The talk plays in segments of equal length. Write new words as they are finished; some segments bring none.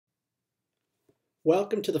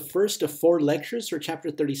Welcome to the first of 4 lectures for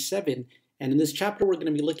Chapter 37. And in this chapter, we're going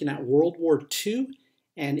to be looking at World War II.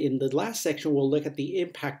 And in the last section, we'll look at the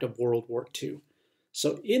impact of World War II.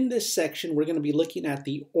 So in this section, we're going to be looking at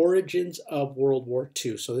the origins of World War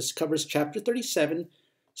II. So this covers Chapter 37,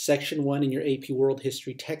 Section 1 in your AP World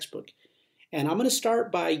History textbook. And I'm going to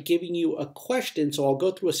start by giving you a question. So I'll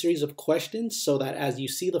go through a series of questions so that as you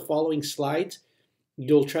see the following slides,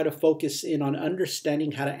 you'll try to focus in on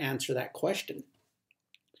understanding how to answer that question.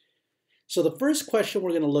 So the first question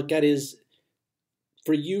we're going to look at is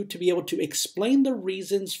for you to be able to explain the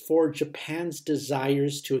reasons for Japan's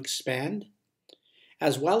desires to expand,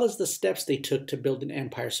 as well as the steps they took to build an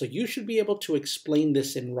empire. So you should be able to explain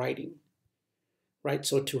this in writing, right?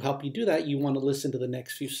 So to help you do that, you want to listen to the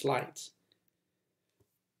next few slides.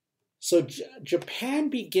 So Japan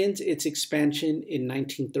begins its expansion in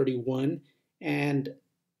 1931, and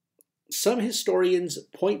some historians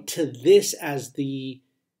point to this as the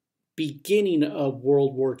beginning of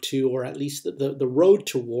World War II, or at least the road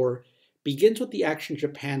to war, begins with the action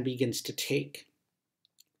Japan begins to take.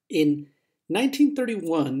 In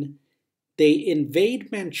 1931, they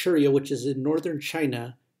invade Manchuria, which is in northern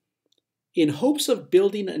China, in hopes of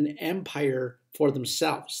building an empire for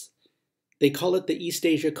themselves. They call it the East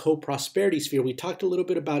Asia Co-Prosperity Sphere. We talked a little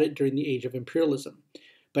bit about it during the Age of Imperialism.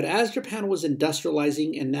 But as Japan was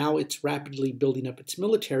industrializing and now it's rapidly building up its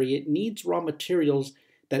military, it needs raw materials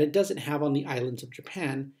that it doesn't have on the islands of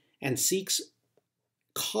Japan and seeks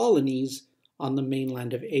colonies on the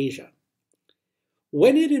mainland of Asia.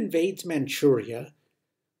 When it invades Manchuria,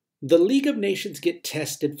 the League of Nations get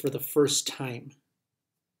tested for the first time.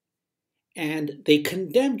 And they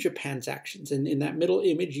condemn Japan's actions. And in that middle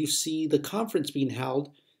image, you see the conference being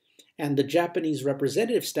held, and the Japanese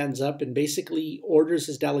representative stands up and basically orders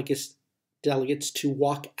his delegates to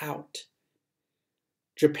walk out.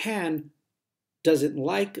 Japan doesn't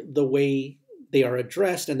like the way they are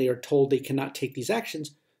addressed, and they are told they cannot take these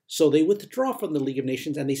actions, so they withdraw from the League of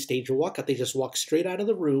Nations and they stage a walkout. They just walk straight out of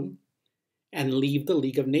the room and leave the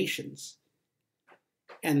League of Nations.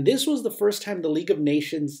 And this was the first time the League of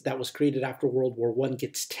Nations that was created after World War I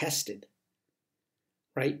gets tested,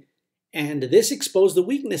 right? And this exposed the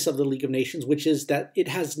weakness of the League of Nations, which is that it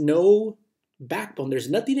has no backbone. There's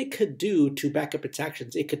nothing it could do to back up its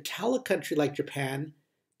actions. It could tell a country like Japan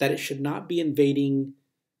that it should not be invading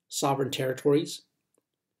sovereign territories,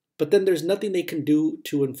 but then there's nothing they can do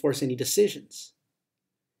to enforce any decisions.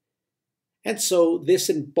 And so this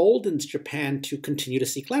emboldens Japan to continue to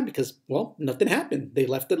seek land because, well, nothing happened. They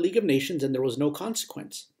left the League of Nations and there was no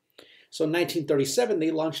consequence. So in 1937, they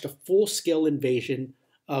launched a full-scale invasion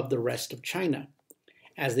of the rest of China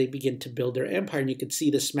as they begin to build their empire. And you can see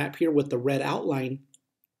this map here with the red outline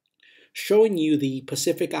showing you the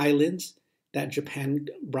Pacific Islands that Japan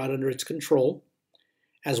brought under its control,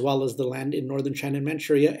 as well as the land in northern China and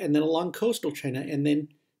Manchuria, and then along coastal China, and then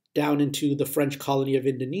down into the French colony of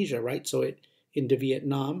Indonesia, right? So into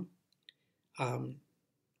Vietnam. And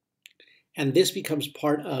this becomes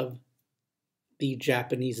part of the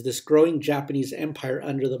this growing Japanese empire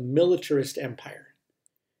under the militarist empire.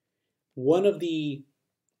 One of the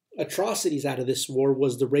atrocities out of this war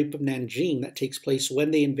was the rape of Nanjing that takes place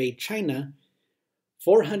when they invade China.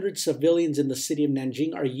 400 civilians in the city of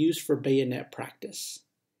Nanjing are used for bayonet practice,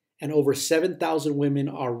 and over 7,000 women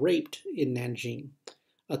are raped in Nanjing.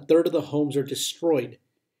 A third of the homes are destroyed,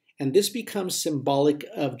 and this becomes symbolic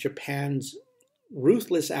of Japan's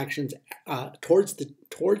ruthless actions towards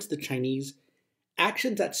the Chinese,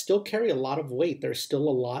 actions that still carry a lot of weight. There's still a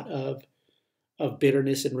lot of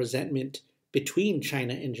bitterness and resentment between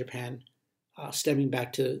China and Japan, stemming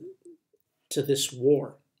back to this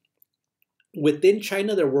war. Within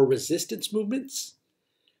China, there were resistance movements.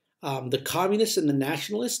 The communists and the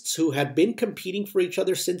nationalists, who had been competing for each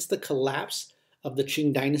other since the collapse of the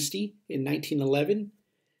Qing dynasty in 1911,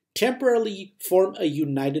 temporarily form a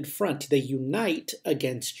united front. They unite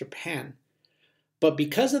against Japan. But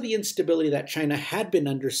because of the instability that China had been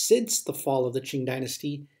under since the fall of the Qing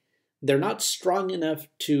dynasty, they're not strong enough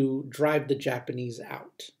to drive the Japanese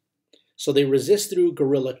out. So they resist through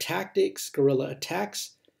guerrilla attacks,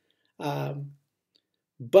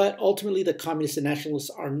 but ultimately the communists and nationalists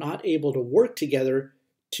are not able to work together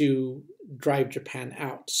to drive Japan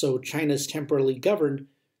out. So China is temporarily governed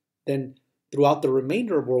then throughout the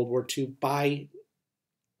remainder of World War II by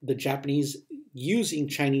the Japanese using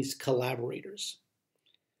Chinese collaborators.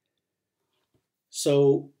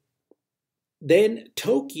 So then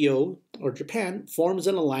Tokyo, or Japan, forms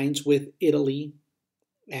an alliance with Italy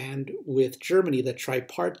and with Germany. The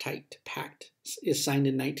Tripartite Pact is signed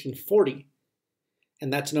in 1940.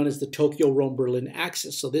 And that's known as the Tokyo-Rome-Berlin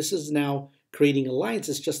Axis. So this is now creating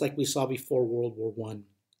alliances just like we saw before World War I.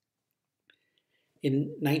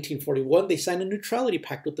 In 1941, they signed a neutrality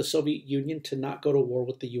pact with the Soviet Union to not go to war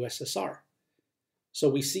with the USSR. So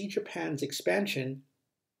we see Japan's expansion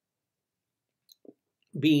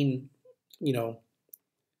being,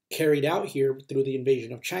 carried out here through the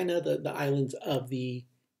invasion of China, the islands of the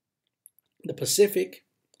Pacific.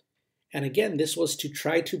 And again, this was to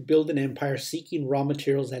try to build an empire seeking raw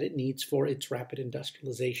materials that it needs for its rapid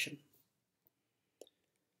industrialization.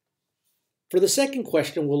 For the second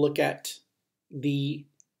question, we'll look at the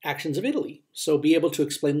actions of Italy. So be able to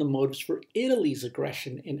explain the motives for Italy's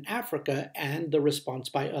aggression in Africa and the response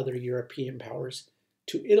by other European powers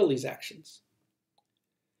to Italy's actions.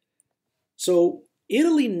 So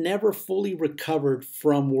Italy never fully recovered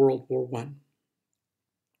from World War I.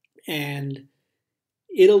 And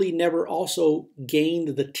Italy never also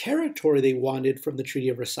gained the territory they wanted from the Treaty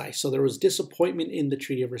of Versailles. So there was disappointment in the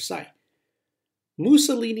Treaty of Versailles.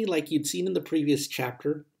 Mussolini, like you'd seen in the previous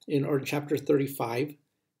chapter, or chapter 35,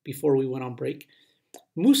 before we went on break,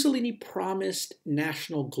 Mussolini promised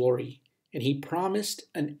national glory, and he promised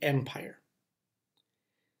an empire.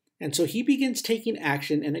 And so he begins taking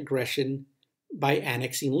action and aggression by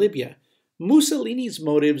annexing Libya. Mussolini's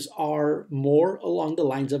motives are more along the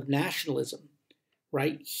lines of nationalism,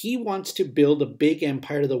 right? He wants to build a big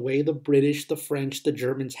empire the way the British, the French, the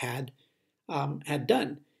Germans had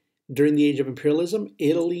done. During the age of imperialism,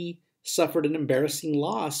 Italy suffered an embarrassing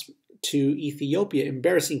loss to Ethiopia.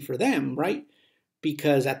 Embarrassing for them, right?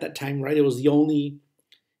 Because at that time, right, it was the only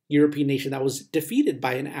European nation that was defeated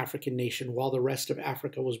by an African nation while the rest of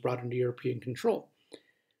Africa was brought under European control.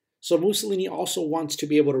 So Mussolini also wants to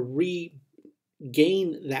be able to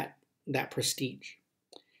regain that prestige.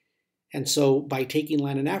 And so by taking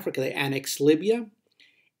land in Africa, they annex Libya.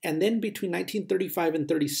 And then between 1935 and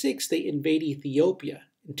 36, they invade Ethiopia.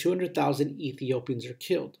 And 200,000 Ethiopians are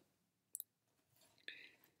killed.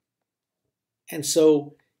 And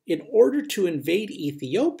so in order to invade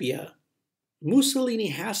Ethiopia, Mussolini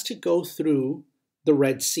has to go through the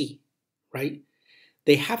Red Sea, right?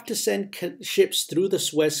 They have to send ships through the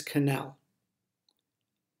Suez Canal.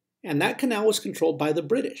 And that canal was controlled by the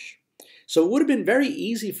British. So it would have been very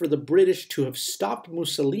easy for the British to have stopped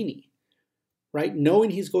Mussolini, right?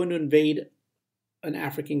 Knowing he's going to invade an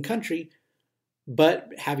African country, but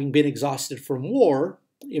having been exhausted from war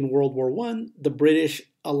in World War I, the British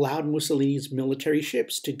allowed Mussolini's military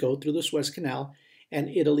ships to go through the Suez Canal, and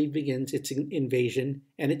Italy begins its invasion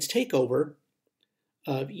and its takeover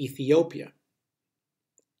of Ethiopia.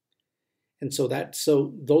 And so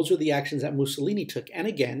those are the actions that Mussolini took. And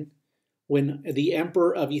again, when the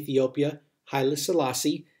Emperor of Ethiopia, Haile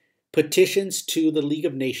Selassie, petitions to the League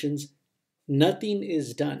of Nations, nothing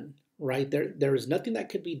is done, right? There is nothing that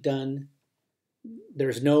could be done.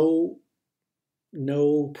 There's no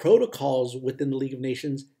protocols within the League of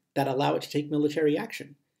Nations that allow it to take military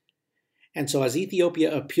action. And so as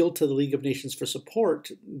Ethiopia appealed to the League of Nations for support,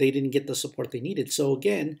 they didn't get the support they needed. So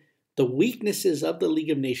again, the weaknesses of the League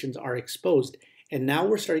of Nations are exposed. And now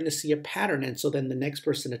we're starting to see a pattern. And so then the next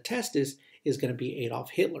person to test is going to be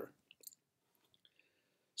Adolf Hitler.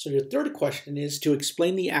 So your third question is to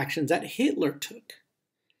explain the actions that Hitler took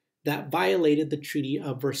that violated the Treaty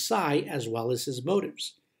of Versailles as well as his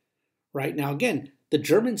motives. Right now, again, the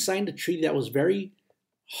Germans signed a treaty that was very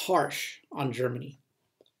harsh on Germany.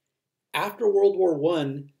 After World War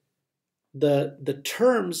I, the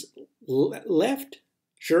terms left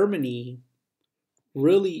Germany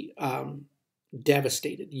really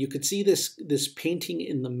devastated. You could see this painting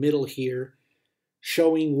in the middle here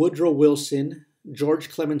showing Woodrow Wilson, George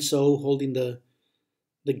Clemenceau holding the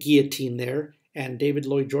guillotine there, and David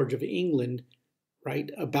Lloyd George of England,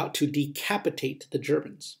 right, about to decapitate the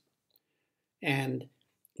Germans. And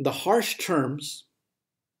the harsh terms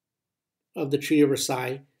of the Treaty of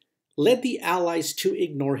Versailles led the Allies to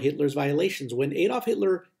ignore Hitler's violations. When Adolf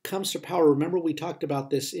Hitler comes to power, remember we talked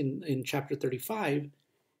about this in chapter 35,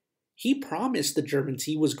 he promised the Germans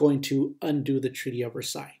he was going to undo the Treaty of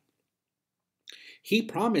Versailles. He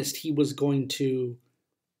promised he was going to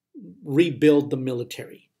rebuild the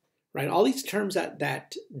military, right? All these terms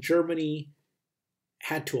that Germany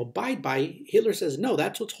had to abide by, Hitler says, no,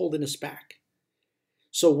 that's what's holding us back.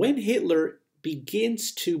 So when Hitler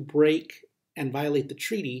begins to break and violate the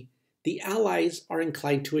treaty, the Allies are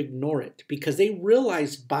inclined to ignore it because they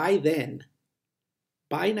realized by then,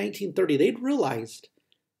 by 1930, they'd realized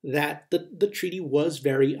that the treaty was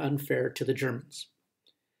very unfair to the Germans.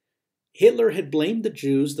 Hitler had blamed the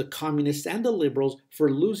Jews, the communists, and the liberals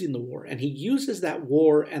for losing the war, and he uses that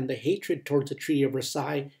war and the hatred towards the Treaty of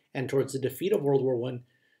Versailles and towards the defeat of World War I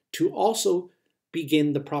to also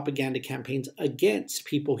begin the propaganda campaigns against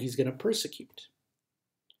people he's going to persecute.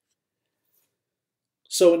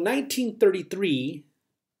 So in 1933,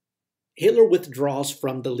 Hitler withdraws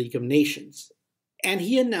from the League of Nations, and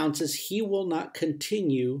he announces he will not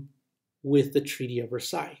continue with the Treaty of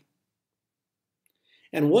Versailles.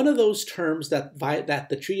 And one of those terms that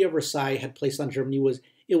the Treaty of Versailles had placed on Germany was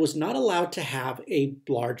it was not allowed to have a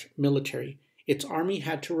large military. Its army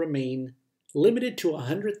had to remain limited to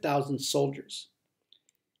 100,000 soldiers.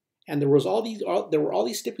 And there were all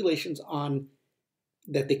these stipulations on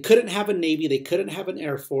that they couldn't have a navy, they couldn't have an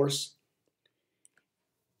air force.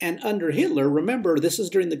 And under Hitler, remember, this is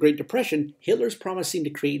during the Great Depression, Hitler's promising to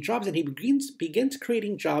create jobs, and he begins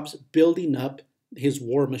creating jobs, building up his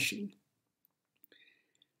war machine.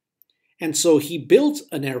 And so he builds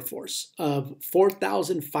an air force of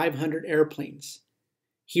 4,500 airplanes.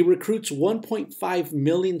 He recruits 1.5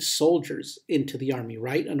 million soldiers into the army,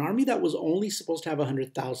 right? An army that was only supposed to have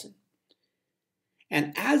 100,000.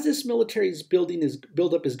 And as this military's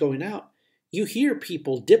buildup is going out, you hear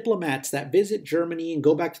people, diplomats that visit Germany and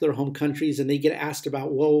go back to their home countries, and they get asked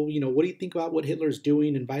about, well, what do you think about what Hitler's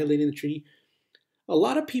doing and violating the treaty? A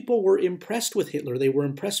lot of people were impressed with Hitler. They were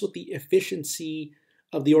impressed with the efficiency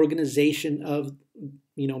of the organization of,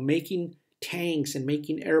 making tanks and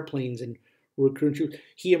making airplanes and recruiting troops.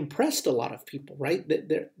 He impressed a lot of people, right?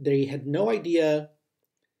 They had no idea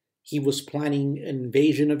he was planning an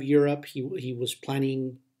invasion of Europe. He was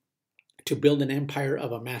planning to build an empire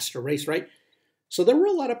of a master race, right? So there were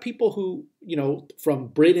a lot of people who, from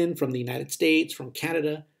Britain, from the United States, from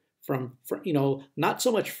Canada, from not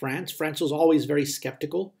so much France. France was always very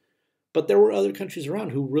skeptical. But there were other countries around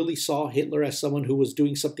who really saw Hitler as someone who was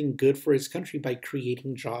doing something good for his country by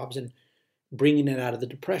creating jobs and bringing it out of the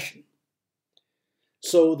Depression.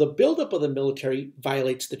 So the buildup of the military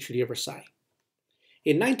violates the Treaty of Versailles.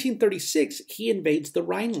 In 1936, he invades the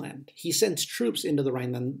Rhineland. He sends troops into the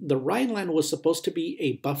Rhineland. The Rhineland was supposed to be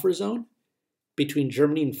a buffer zone between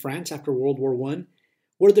Germany and France after World War I,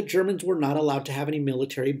 where the Germans were not allowed to have any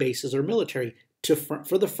military bases or military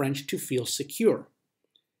for the French to feel secure.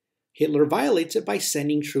 Hitler violates it by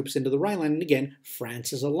sending troops into the Rhineland, and again,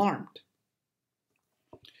 France is alarmed.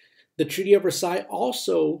 The Treaty of Versailles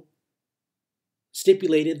also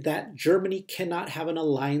stipulated that Germany cannot have an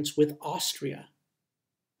alliance with Austria.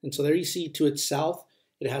 And so there you see to its south,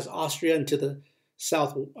 it has Austria, and to the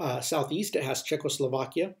southeast, it has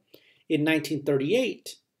Czechoslovakia. In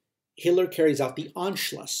 1938, Hitler carries out the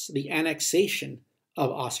Anschluss, the annexation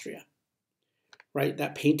of Austria. Right,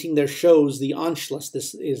 that painting there shows the Anschluss.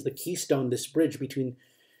 This is the keystone, this bridge between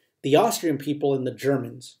the Austrian people and the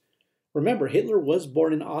Germans. Remember, Hitler was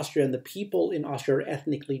born in Austria, and the people in Austria are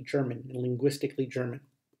ethnically German and linguistically German.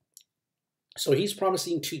 So he's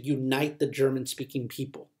promising to unite the German-speaking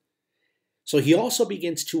people. So he also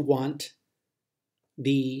begins to want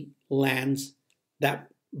the lands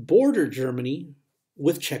that border Germany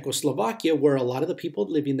with Czechoslovakia, where a lot of the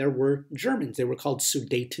people living there were Germans. They were called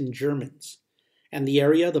Sudeten Germans. And the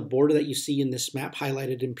area, the border that you see in this map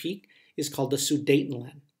highlighted in pink, is called the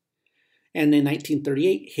Sudetenland. And in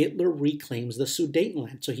 1938, Hitler reclaims the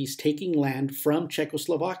Sudetenland. So he's taking land from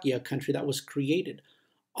Czechoslovakia, a country that was created.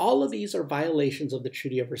 All of these are violations of the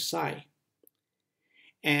Treaty of Versailles.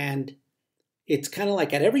 And it's kind of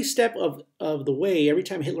like at every step of the way, every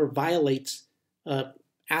time Hitler violates an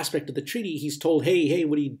aspect of the treaty, he's told, hey,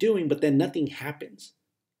 what are you doing? But then nothing happens.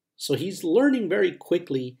 So he's learning very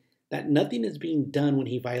quickly that nothing is being done when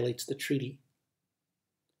he violates the treaty.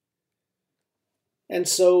 And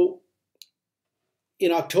so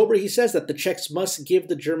in October, he says that the Czechs must give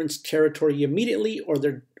the Germans territory immediately, or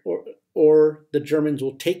the Germans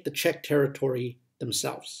will take the Czech territory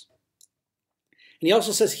themselves. And he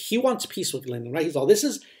also says he wants peace with Lenin, right? He's all, this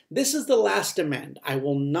is the last demand. I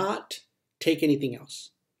will not take anything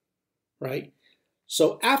else, right?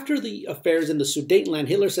 So after the affairs in the Sudetenland,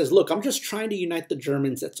 Hitler says, look, I'm just trying to unite the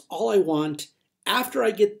Germans. That's all I want. After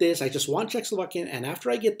I get this, I just want Czechoslovakia, and after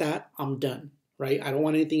I get that, I'm done, right? I don't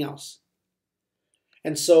want anything else.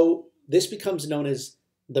 And so this becomes known as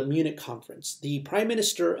the Munich Conference. The Prime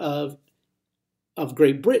Minister of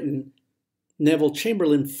Great Britain, Neville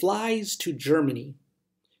Chamberlain, flies to Germany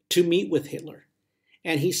to meet with Hitler,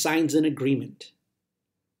 and he signs an agreement.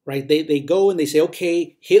 Right? They go and they say,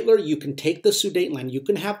 okay, Hitler, you can take the Sudetenland. You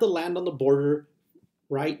can have the land on the border,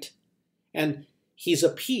 right? And he's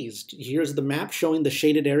appeased. Here's the map showing the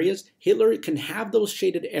shaded areas. Hitler can have those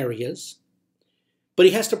shaded areas, but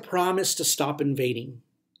he has to promise to stop invading.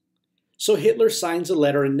 So Hitler signs a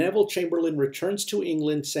letter, and Neville Chamberlain returns to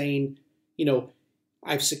England saying,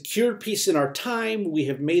 I've secured peace in our time. We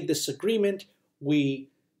have made this agreement. We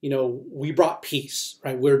we brought peace,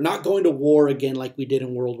 right? We're not going to war again like we did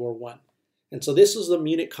in World War I. And so this was the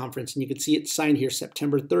Munich Conference, and you can see it signed here,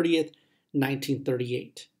 September 30th,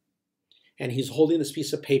 1938. And he's holding this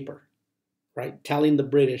piece of paper, right, telling the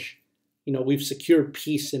British, we've secured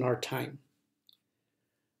peace in our time.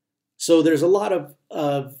 So there's a lot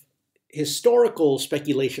of historical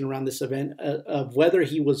speculation around this event of whether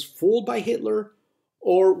he was fooled by Hitler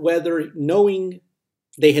or whether, knowing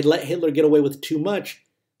they had let Hitler get away with too much,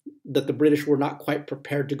 that the British were not quite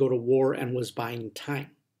prepared to go to war and was buying time,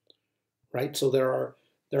 right? So there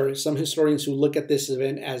are some historians who look at this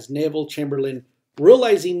event as Neville Chamberlain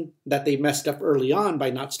realizing that they messed up early on by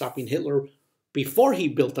not stopping Hitler before he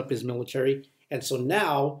built up his military, and so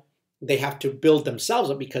now they have to build themselves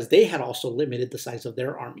up because they had also limited the size of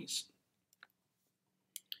their armies.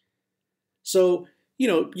 So,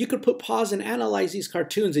 you could put pause and analyze these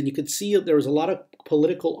cartoons, and you could see there was a lot of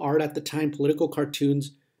political art at the time, political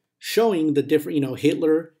cartoons showing the different,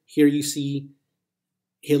 Hitler. Here you see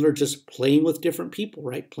Hitler just playing with different people,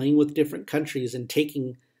 right? Playing with different countries and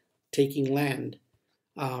taking land.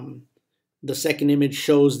 The second image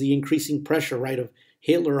shows the increasing pressure, right, of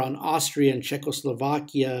Hitler on Austria and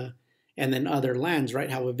Czechoslovakia and then other lands, right?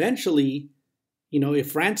 How eventually,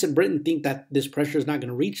 if France and Britain think that this pressure is not going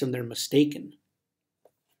to reach them, they're mistaken.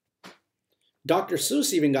 Dr.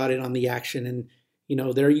 Seuss even got in on the action, and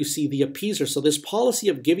there you see the appeaser. So this policy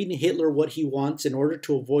of giving Hitler what he wants in order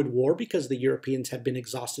to avoid war because the Europeans had been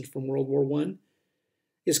exhausted from World War I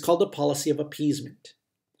is called the policy of appeasement.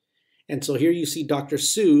 And so here you see Dr.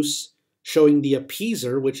 Seuss showing the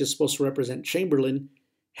appeaser, which is supposed to represent Chamberlain,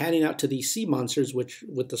 handing out to these sea monsters, which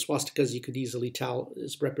with the swastikas you could easily tell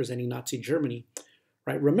is representing Nazi Germany.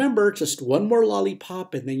 Right? Remember, just one more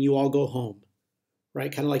lollipop and then you all go home.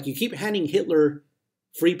 Right? Kind of like you keep handing Hitler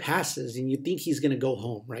free passes and you think he's going to go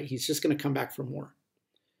home, right? He's just going to come back for more.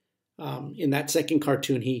 In that second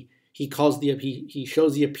cartoon, he shows the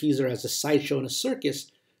appeaser as a sideshow in a circus,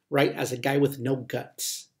 right? As a guy with no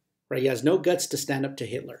guts, right? He has no guts to stand up to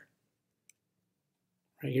Hitler.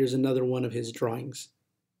 Right, here's another one of his drawings.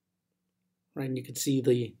 Right, and you can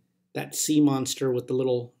see that sea monster with the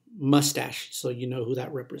little mustache, so you know who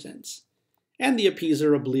that represents. And the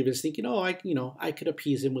appeaser, I believe, is thinking, I could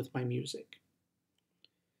appease him with my music.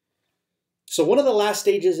 So one of the last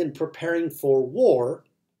stages in preparing for war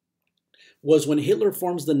was when Hitler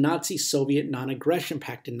forms the Nazi-Soviet Non-Aggression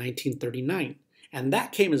Pact in 1939. And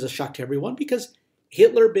that came as a shock to everyone because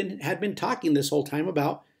Hitler had been talking this whole time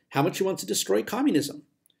about how much he wants to destroy communism.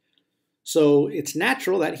 So it's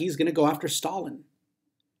natural that he's going to go after Stalin.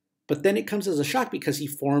 But then it comes as a shock because he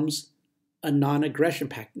forms a non-aggression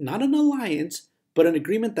pact, not an alliance, but an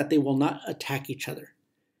agreement that they will not attack each other.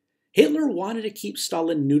 Hitler wanted to keep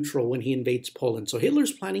Stalin neutral when he invades Poland. So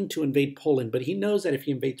Hitler's planning to invade Poland, but he knows that if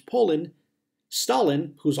he invades Poland,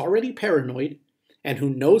 Stalin, who's already paranoid and who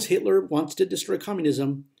knows Hitler wants to destroy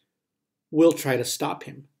communism, will try to stop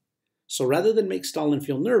him. So rather than make Stalin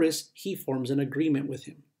feel nervous, he forms an agreement with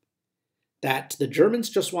him that the Germans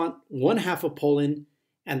just want one half of Poland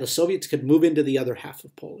and the Soviets could move into the other half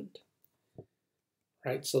of Poland.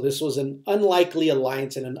 Right? So this was an unlikely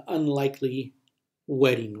alliance and an unlikely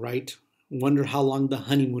wedding, right? Wonder how long the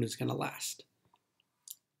honeymoon is going to last.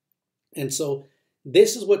 And so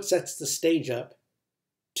this is what sets the stage up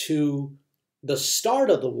to the start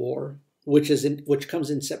of the war, which comes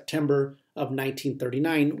in September of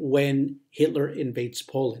 1939 when Hitler invades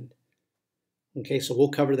Poland. Okay, so we'll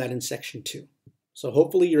cover that in section 2. So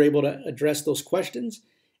hopefully you're able to address those questions,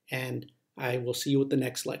 and I will see you with the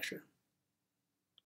next lecture.